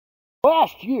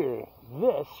Last year,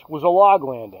 this was a log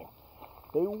landing.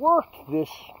 They worked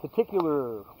this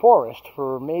particular forest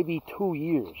for maybe 2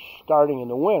 years, starting in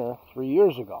the winter 3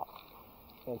 years ago.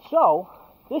 And so,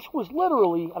 this was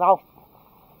literally, and I'll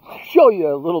show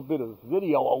you a little bit of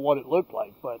video of what it looked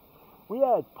like, but we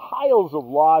had piles of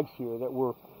logs here that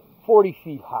were 40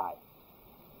 feet high.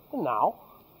 And now,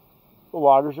 the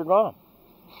loggers are gone.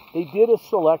 They did a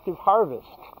selective harvest.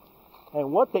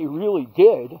 And what they really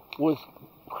did was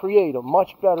create a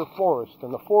much better forest than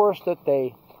the forest that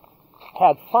they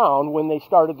had found when they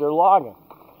started their logging.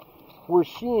 We're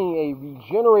seeing a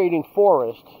regenerating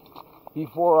forest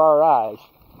before our eyes.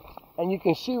 And you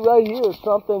can see right here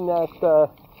something that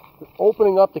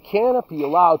opening up the canopy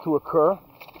allowed to occur.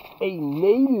 A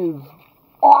native,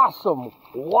 awesome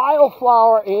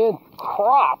wildflower and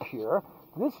crop here.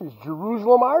 This is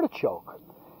Jerusalem artichoke.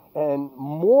 And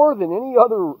more than any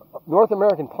other North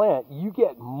American plant, you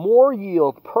get more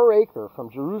yield per acre from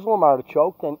Jerusalem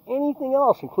artichoke than anything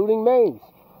else, including maize.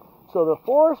 So the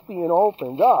forest being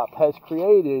opened up has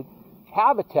created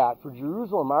habitat for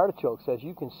Jerusalem artichokes, as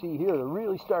you can see here, to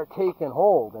really start taking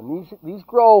hold. And these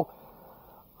grow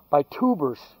by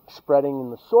tubers spreading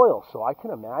in the soil. So I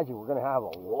can imagine we're going to have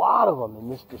a lot of them in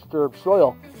this disturbed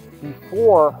soil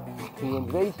before the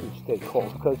invasives take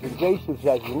hold. Because invasives,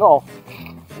 as you know,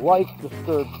 like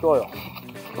disturbed soil.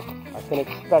 I can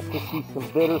expect to see some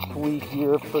bittersweet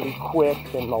here pretty quick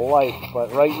and the like.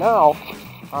 But right now,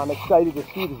 I'm excited to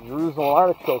see the Jerusalem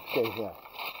artichoke stay here.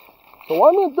 So what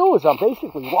I'm going to do is I'm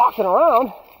basically walking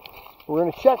around. We're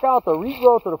going to check out the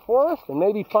regrowth of the forest and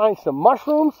maybe find some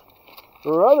mushrooms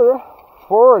or other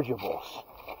forageables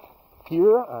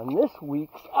here on this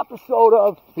week's episode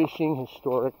of Fishing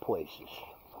Historic Places.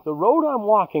 The road I'm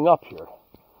walking up here,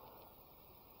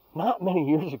 not many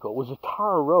years ago, was a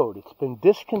tar road. It's been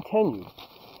discontinued,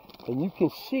 and you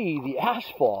can see the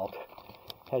asphalt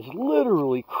has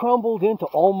literally crumbled into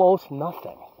almost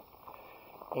nothing.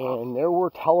 And there were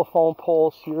telephone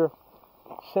poles here.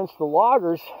 Since the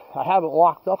loggers, I haven't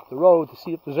walked up the road to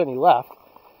see if there's any left.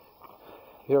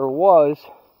 There was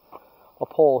a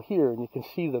pole here, and you can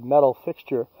see the metal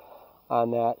fixture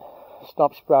on that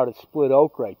stump-sprouted split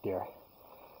oak right there.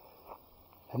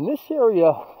 And this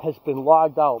area has been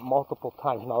logged out multiple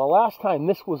times. Now, the last time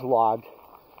this was logged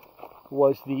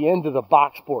was the end of the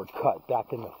boxboard cut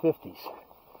back in the 50s.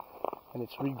 And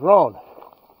it's regrown.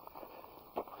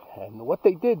 And what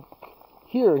they did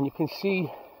here, and you can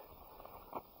see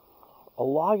a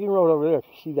logging road over there, if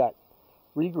you see that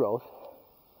regrowth.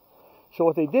 So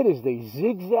what they did is they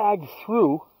zigzagged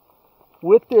through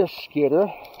with their skidder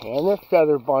and their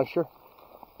feather buncher.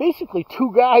 Basically,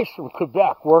 2 guys from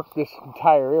Quebec worked this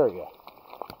entire area.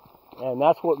 And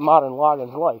that's what modern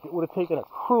logging's like. It would have taken a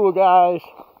crew of guys.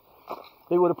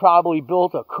 They would have probably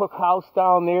built a cookhouse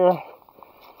down there.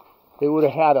 They would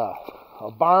have had a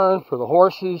barn for the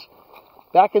horses.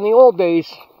 Back in the old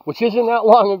days, which isn't that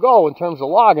long ago in terms of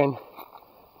logging,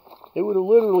 they would have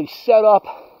literally set up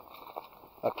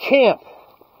a camp.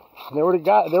 And there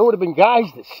would have been guys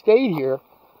that stayed here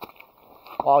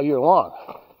all year long.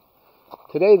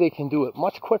 Today they can do it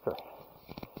much quicker.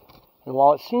 And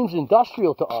while it seems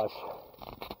industrial to us,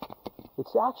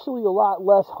 it's actually a lot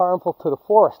less harmful to the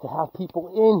forest to have people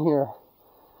in here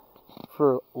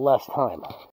for less time.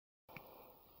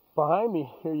 Behind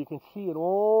me here you can see an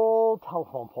old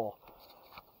telephone pole.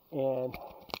 And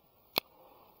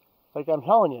like I'm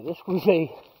telling you, this was a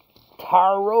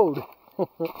tar road.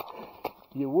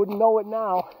 You wouldn't know it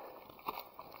now.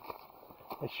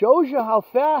 It shows you how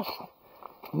fast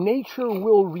nature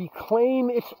will reclaim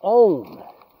its own.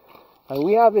 And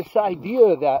we have this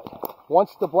idea that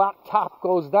once the black top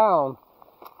goes down,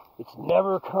 it's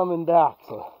never coming back.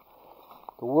 So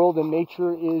the world and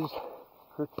nature is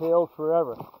curtailed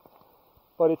forever.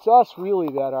 But it's us really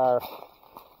that are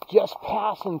just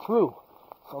passing through.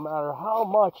 No matter how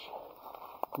much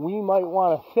we might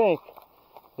want to think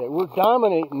that we're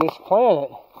dominating this planet,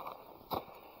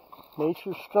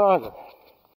 nature's stronger.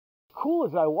 Cool,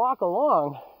 as I walk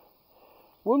along,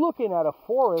 we're looking at a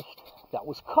forest that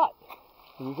was cut.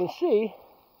 And you can see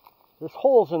there's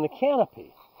holes in the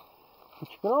canopy. But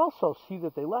you can also see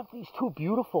that they left these 2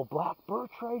 beautiful black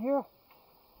birch right here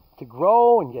to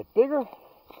grow and get bigger.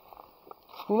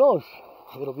 Who knows?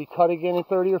 It'll be cut again in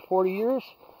 30 or 40 years,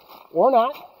 or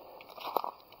not.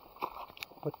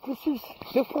 But this is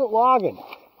different logging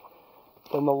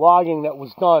than the logging that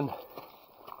was done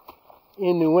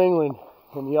in New England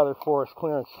and the other forest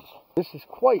clearances. This is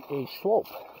quite a slope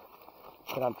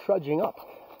that I'm trudging up.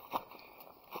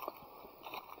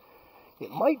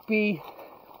 It might be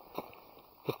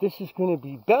that this is going to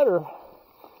be better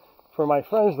for my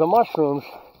friends the mushrooms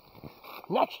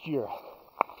next year.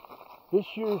 This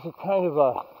year's a kind of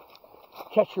a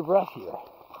catch your breath year.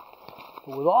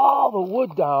 But with all the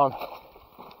wood down,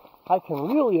 I can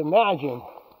really imagine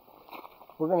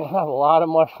we're going to have a lot of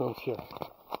mushrooms here.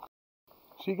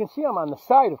 So you can see I'm on the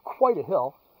side of quite a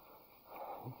hill.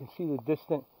 You can see the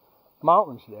distant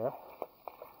mountains there.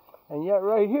 And yet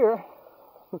right here,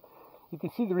 you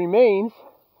can see the remains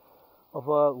of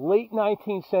a late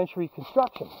 19th century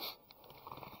construction.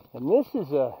 And this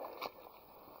is a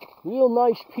real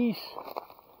nice piece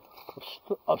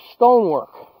of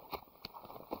stonework.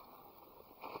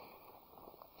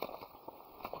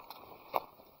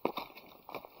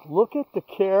 Look at the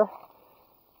care.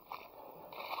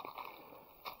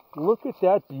 Look at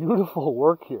that beautiful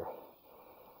work here.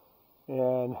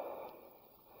 And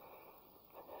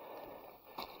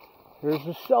there's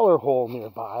a cellar hole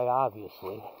nearby,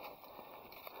 obviously.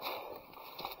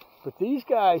 But these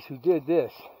guys who did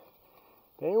this,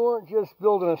 they weren't just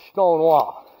building a stone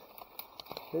wall.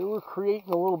 They were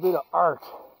creating a little bit of art.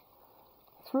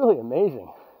 It's really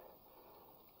amazing.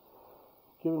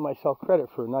 Giving myself credit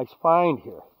for a nice find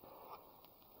here.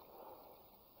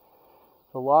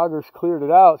 The loggers cleared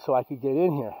it out so I could get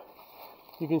in here.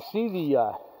 You can see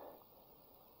the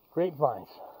grapevines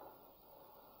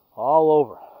all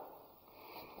over.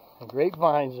 And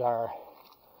grapevines are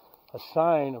a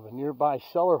sign of a nearby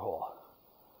cellar hole.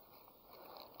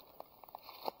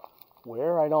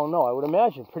 Where? I don't know. I would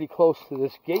imagine pretty close to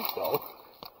this gate, though.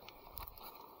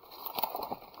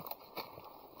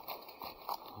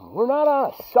 We're not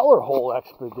on a cellar hole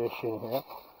expedition here.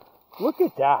 Look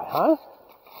at that, huh?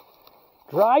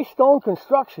 Dry stone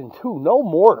construction, too. No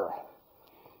mortar.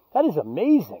 That is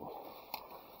amazing.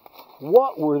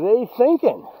 What were they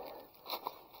thinking?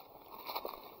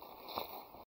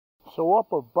 So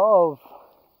up above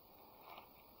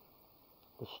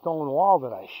the stone wall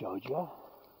that I showed you,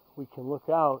 we can look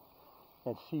out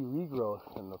and see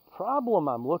regrowth. And the problem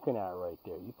I'm looking at right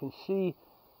there, you can see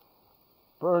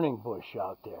burning bush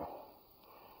out there.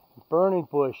 Burning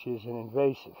bush is an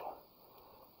invasive.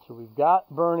 So we've got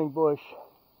burning bush,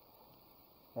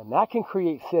 and that can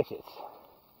create thickets.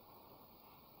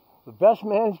 The best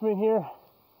management here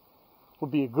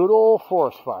would be a good old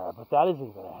forest fire, but that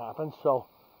isn't going to happen. So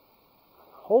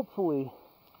hopefully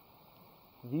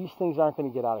these things aren't going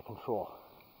to get out of control,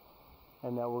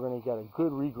 and that we're going to get a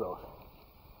good regrowth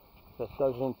that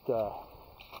doesn't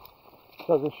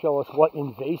show us what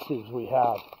invasives we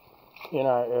have in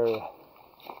our area.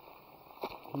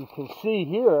 You can see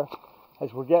here,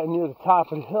 as we're getting near the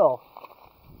top of the hill,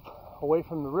 away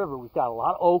from the river, we've got a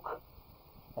lot of oak,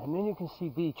 and then you can see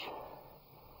beech.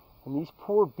 And these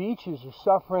poor beeches are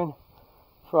suffering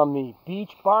from the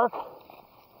beech bark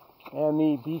and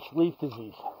the beech leaf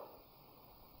disease.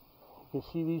 You can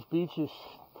see these beeches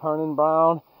turning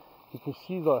brown. You can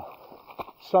see the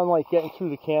sunlight getting through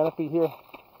the canopy here.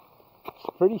 It's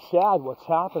pretty sad what's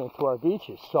happening to our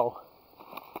beeches. So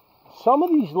some of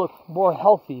these look more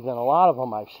healthy than a lot of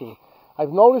them I've seen.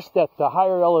 I've noticed that the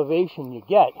higher elevation you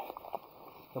get,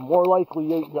 the more likely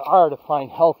you are to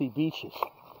find healthy beeches.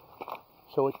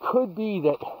 So it could be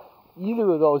that either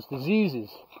of those diseases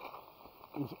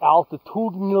is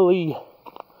altitudinally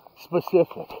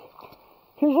specific.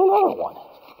 Here's another one.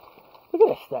 Look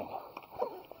at this thing.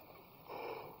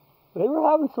 They were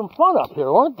having some fun up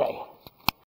here, weren't they?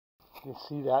 You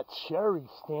see that cherry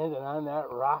standing on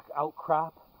that rock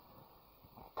outcrop,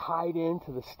 tied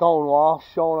into the stone wall,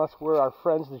 showing us where our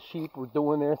friends the sheep were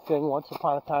doing their thing once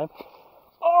upon a time.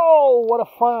 Oh, what a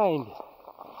find.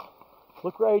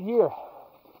 Look right here.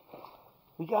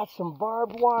 We got some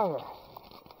barbed wire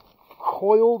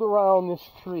coiled around this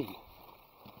tree.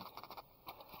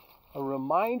 A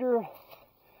reminder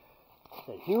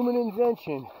that human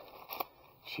invention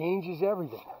changes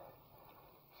everything.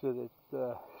 So that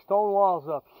the stone walls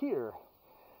up here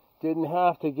didn't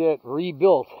have to get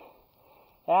rebuilt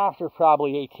after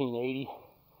probably 1880.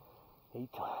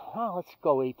 Let's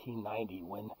go 1890,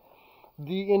 when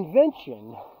the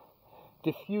invention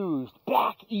diffused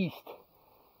back east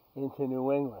into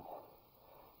New England.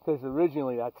 Because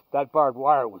originally that barbed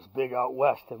wire was big out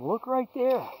west. And look right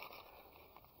there.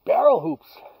 Barrel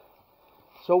hoops.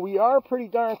 So we are pretty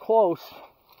darn close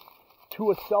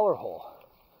to a cellar hole.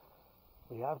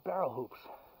 We have barrel hoops.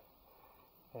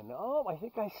 And I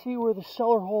think I see where the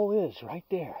cellar hole is, right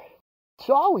there. It's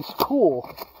always cool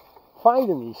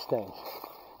finding these things.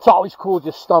 It's always cool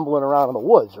just stumbling around in the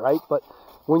woods, right? But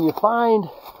when you find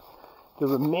the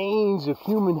remains of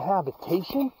human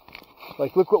habitation,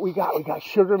 like look what we got. We got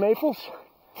sugar maples.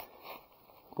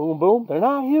 Boom, boom. They're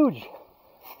not huge.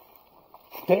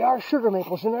 They are sugar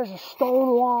maples, and there's a stone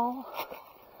wall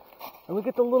And we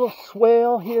get the little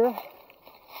swale here.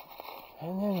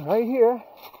 And then right here,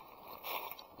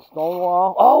 stone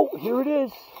wall. Oh, here it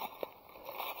is.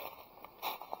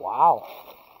 Wow.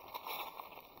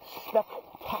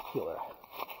 Spectacular.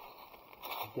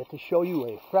 I get to show you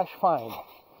a fresh find.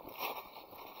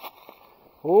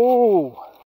 Oh.